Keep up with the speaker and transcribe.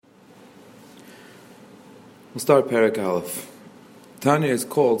We'll start Perek Aleph. Tanya is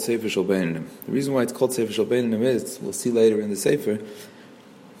called Sefer Shel Beinanim. The reason why it's called Sefer Shel Beinanim is, we'll see later in the Sefer,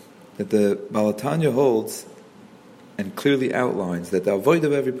 that the Baal Tanya holds and clearly outlines that the avoid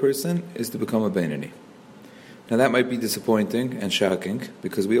of every person is to become a Beinani. Now that might be disappointing and shocking,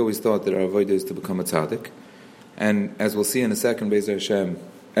 because we always thought that our avoid is to become a tzaddik. And as we'll see in a second, Be'ez Hashem,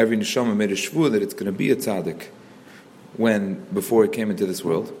 every neshama made a shvur that it's going to be a tzaddik before it came into this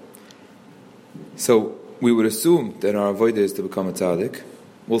world. So we would assume that our avodah is to become a tzaddik.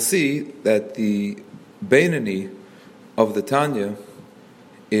 We'll see that the Beinani of the Tanya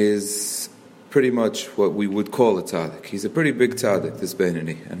is pretty much what we would call a tzaddik. He's a pretty big tzaddik, this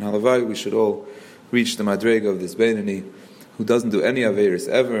Beinani. And halavai, we should all reach the madrega of this Beinani, who doesn't do any averis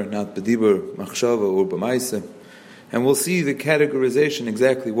ever, not b'dibur, machshava, or b'maisa. And we'll see the categorization,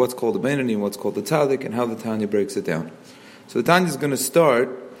 exactly what's called a Beinani and what's called a tzaddik, and how the Tanya breaks it down. So the Tanya is going to start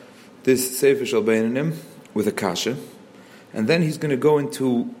this Sefer Shel Beinanim with a kasha, and then he's going to go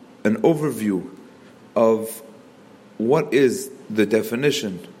into an overview of what is the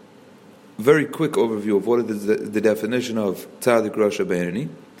definition, very quick overview of what is the definition of tzaddik, rasha, beinani,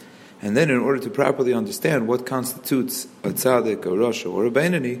 and then in order to properly understand what constitutes a tzaddik, a rasha, or a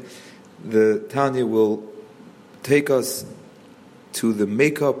beinani, the Tanya will take us to the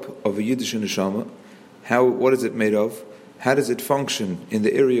makeup of a Yiddish neshama. What is it made of? How does it function in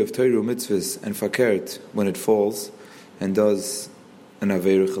the area of Torah mitzvahs and fakert when it falls and does an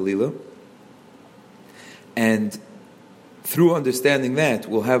aveira chalila? And through understanding that,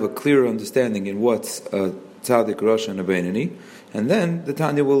 we'll have a clearer understanding in what's a tzaddik, rasha, and a beinani. And then the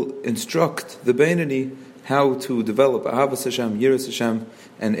Tanya will instruct the beinani how to develop ahavas Hashem, yiras Hashem,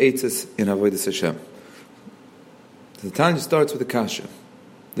 and eitzes in avodas Hashem. The Tanya starts with a kasha.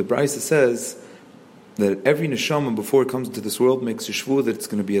 The Brisa says that every neshama before it comes into this world makes a shvur that it's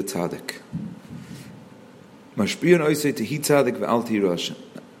going to be a tzaddik. Mashbiyan oisei tehi tzaddik ve'al tehi rasha.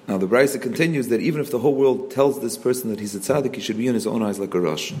 Now the Brisa continues that even if the whole world tells this person that he's a tzaddik, he should be in his own eyes like a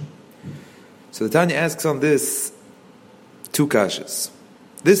rasha. So the Tanya asks on this two kashas.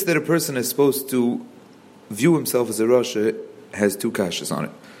 This that a person is supposed to view himself as a rasha has two kashas on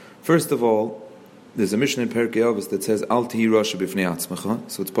it. First of all, there's a Mishnah in Perkei Avos that says Al tehi rasha b'fnei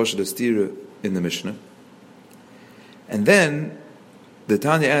atzmacha, so it's pashat astira in the Mishnah. And then the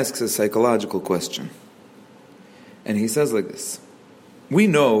Tanya asks a psychological question. And he says like this: we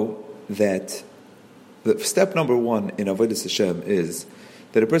know that the step number one in avodas Hashem is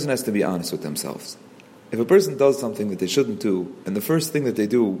that a person has to be honest with themselves. If a person does something that they shouldn't do, and the first thing that they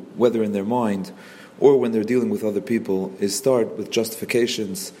do, whether in their mind or when they're dealing with other people, is start with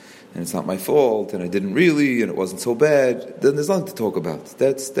justifications, and it's not my fault, and I didn't really, and it wasn't so bad, then there's nothing to talk about.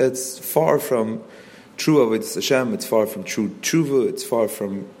 That's far from true avodas Hashem, it's far from true tshuva, it's far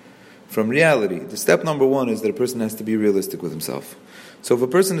from reality. The step number one is that a person has to be realistic with himself. So if a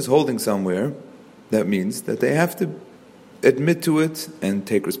person is holding somewhere, that means that they have to admit to it and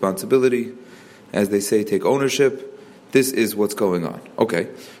take responsibility. As they say, take ownership. This is what's going on. Okay,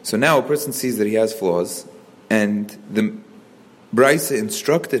 so now a person sees that he has flaws, and the Brisa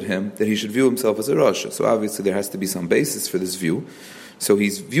instructed him that he should view himself as a rasha. So obviously there has to be some basis for this view. So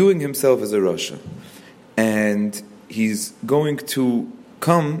he's viewing himself as a rasha, and he's going to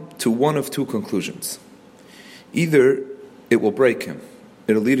come to one of two conclusions. Either it will break him,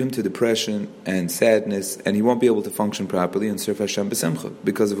 it'll lead him to depression and sadness, and he won't be able to function properly and serve Hashem b'semcha.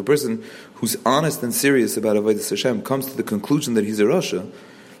 Because if a person who's honest and serious about avodas Hashem comes to the conclusion that he's a rasha,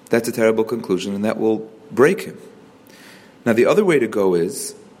 that's a terrible conclusion, and that will break him. Now the other way to go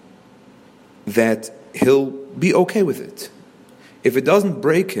is that he'll be okay with it. If it doesn't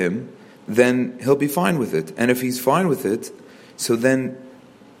break him, then he'll be fine with it. And if he's fine with it, so then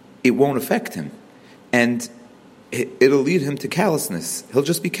it won't affect him. And it'll lead him to callousness. He'll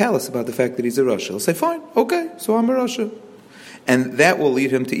just be callous about the fact that he's a rasha. He'll say, fine, okay, so I'm a rasha. And that will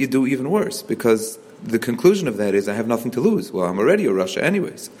lead him to do even worse, because the conclusion of that is, I have nothing to lose. Well, I'm already a rasha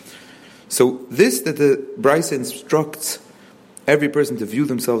anyways. So this that the Brisa instructs every person to view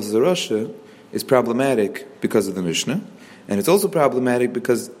themselves as a rasha is problematic because of the Mishnah. And it's also problematic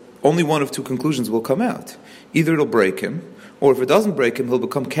because only one of two conclusions will come out. Either it'll break him, or if it doesn't break him, he'll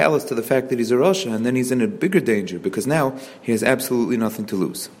become callous to the fact that he's a rasha, and then he's in a bigger danger, because now he has absolutely nothing to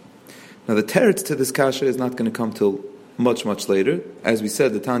lose. Now the teretz to this kasha is not going to come till much, much later. As we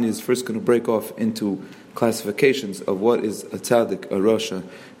said, the Tanya is first going to break off into classifications of what is a tzaddik, a rasha,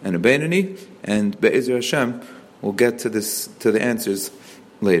 and a beinani, and Be'ezer Hashem will get to the answers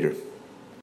later.